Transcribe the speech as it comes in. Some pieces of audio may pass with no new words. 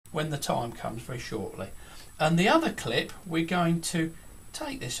when the time comes very shortly. And the other clip, we're going to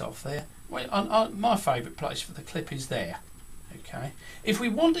take this off there. Well, my favourite place for the clip is there. Okay. If we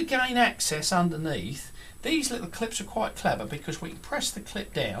want to gain access underneath, these little clips are quite clever because we can press the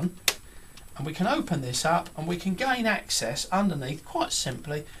clip down and we can open this up and we can gain access underneath quite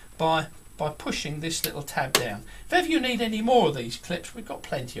simply by pushing this little tab down. If ever you need any more of these clips, we've got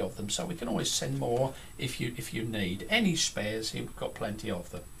plenty of them, so we can always send more if you need any spares here. We've got plenty of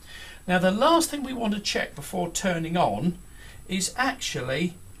them. Now the last thing we want to check before turning on is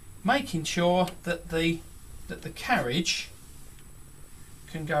actually making sure that the carriage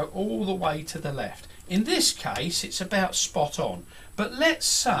can go all the way to the left. In this case it's about spot on, but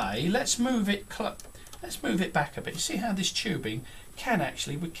let's move it back a bit. You see how this tubing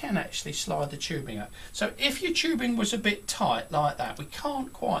we can actually slide the tubing up. So if your tubing was a bit tight like that, we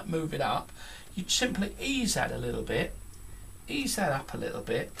can't quite move it up, you'd simply ease that a little bit, ease that up a little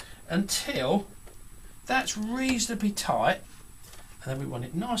bit until that's reasonably tight, and then we want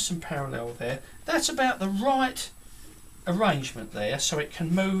it nice and parallel there. That's about the right arrangement there, so it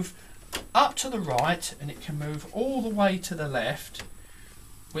can move up to the right and it can move all the way to the left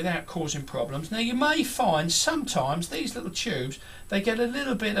without causing problems. Now you may find sometimes these little tubes, they get a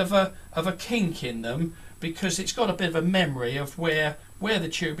little bit of a kink in them because it's got a bit of a memory of where the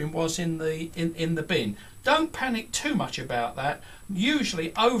tubing was in the bin. Don't panic too much about that.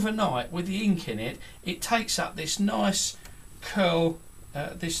 Usually overnight with the ink in it, it takes up this nice curl,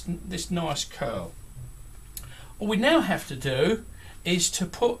 this nice curl. All we now have to do is to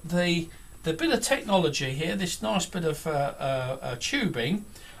put the bit of technology here, this nice bit of tubing,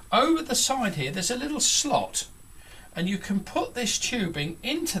 over the side here. There's a little slot, and you can put this tubing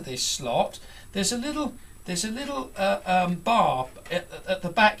into this slot. There's a little bar at the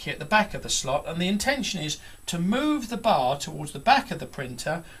back here, at the back of the slot, and the intention is to move the bar towards the back of the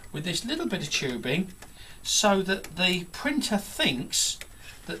printer with this little bit of tubing, so that the printer thinks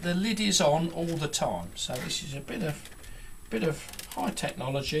that the lid is on all the time. So this is a bit of high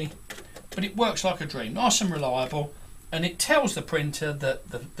technology, but it works like a dream, nice and reliable, and it tells the printer that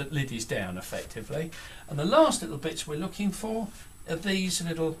the lid is down effectively. And the last little bits we're looking for are these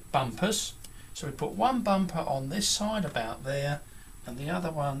little bumpers. So we put one bumper on this side about there, and the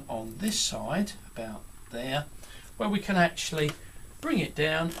other one on this side about there, where we can actually bring it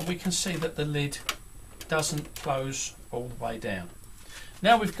down and we can see that the lid doesn't close all the way down.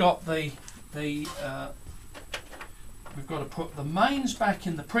 Now we've got we've got to put the mains back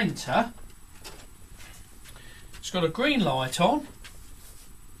in the printer. It's got a green light on,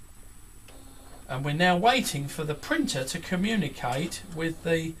 and we're now waiting for the printer to communicate with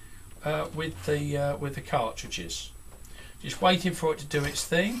the cartridges. Just waiting for it to do its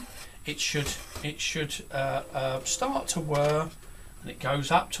thing. It should start to whir, and it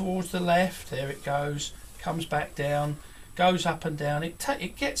goes up towards the left. There it goes. Comes back down. Goes up and down.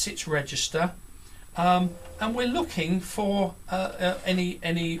 It gets its register, and we're looking for any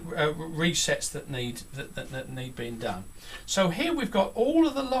resets that need being done. So here we've got all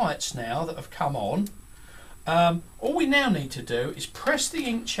of the lights now that have come on. All we now need to do is press the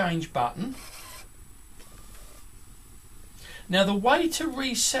ink change button. Now the way to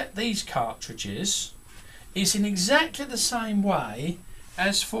reset these cartridges is in exactly the same way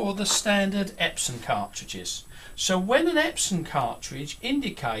as for the standard Epson cartridges. So when an Epson cartridge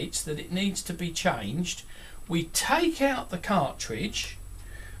indicates that it needs to be changed, we take out the cartridge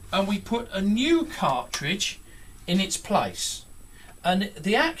and we put a new cartridge in its place. And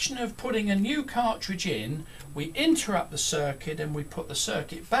the action of putting a new cartridge in, we interrupt the circuit and we put the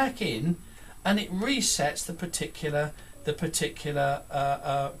circuit back in, and it resets the particular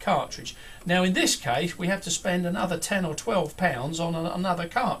cartridge. Now in this case we have to spend another £10 or £12 on another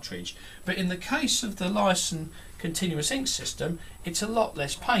cartridge, but in the case of the Lyson continuous ink system it's a lot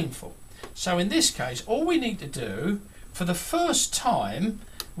less painful. So in this case all we need to do for the first time,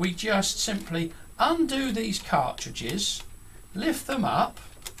 we just simply undo these cartridges, lift them up.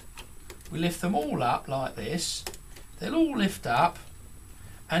 We lift them all up like this. They'll all lift up,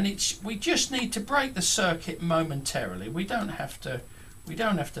 and we just need to break the circuit momentarily. We don't have to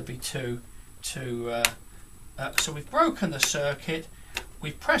be too so we've broken the circuit.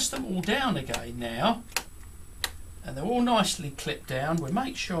 We've pressed them all down again now, and they're all nicely clipped down. We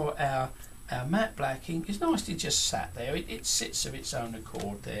make sure our matte black ink is nicely just sat there. It sits of its own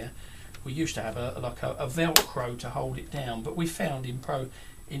accord there. We used to have a Velcro to hold it down, but we found in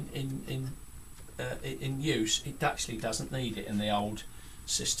use it actually doesn't need it in the old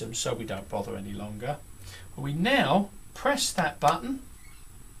system, so we don't bother any longer. We now press that button,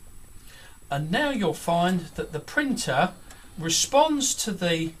 and now you'll find that the printer responds to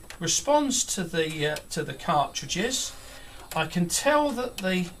the cartridges. I can tell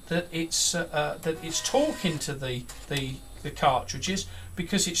that it's talking to the cartridges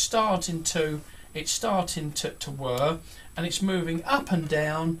because it's starting to whir, and it's moving up and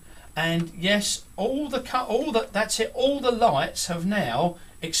down. And yes, all the lights have now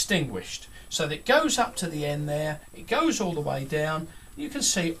extinguished. So that it goes up to the end there, it goes all the way down. You can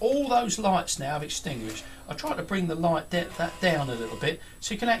see all those lights now have extinguished. I try to bring the light that down a little bit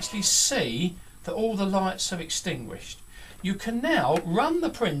so you can actually see that all the lights have extinguished. You can now run the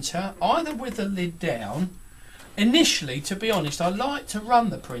printer either with the lid down. Initially, to be honest, I like to run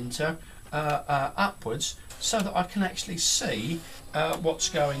the printer upwards so that I can actually see what's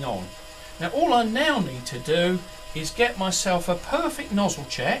going on. Now all I now need to do is get myself a perfect nozzle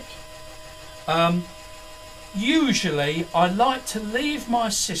check. Usually I like to leave my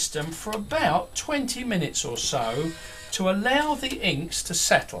system for about 20 minutes or so to allow the inks to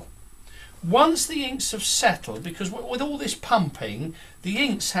settle. Once the inks have settled, because with all this pumping, the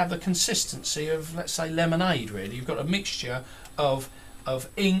inks have the consistency of, let's say, lemonade really. You've got a mixture of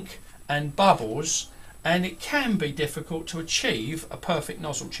ink and bubbles, and it can be difficult to achieve a perfect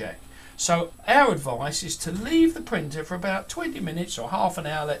nozzle check. So our advice is to leave the printer for about 20 minutes or half an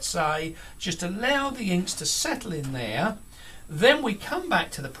hour, let's say, just allow the inks to settle in there. Then we come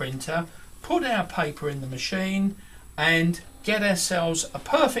back to the printer, put our paper in the machine and get ourselves a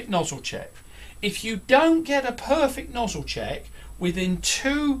perfect nozzle check. If you don't get a perfect nozzle check within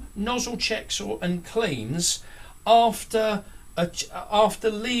 2 nozzle checks and cleans after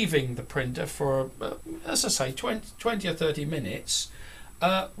leaving the printer for, as I say, 20 or 30 minutes,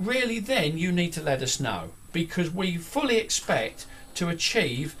 really then you need to let us know, because we fully expect to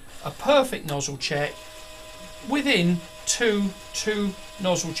achieve a perfect nozzle check within two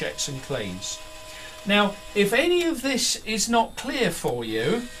nozzle checks and cleans. Now, if any of this is not clear for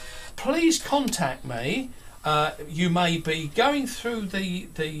you, please contact me. You may be going through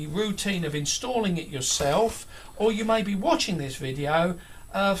the routine of installing it yourself, or you may be watching this video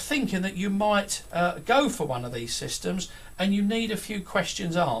thinking that you might go for one of these systems and you need a few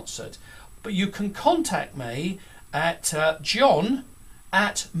questions answered. But you can contact me at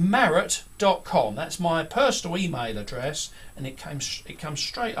john@marrott.com. That's my personal email address, and it comes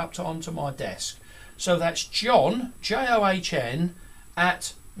straight up onto my desk. So that's John, JOHN,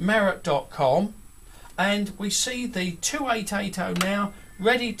 @marrott.com, and we see the 2880 now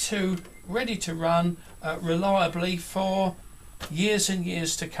ready to run reliably for years and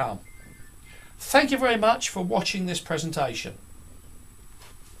years to come. Thank you very much for watching this presentation.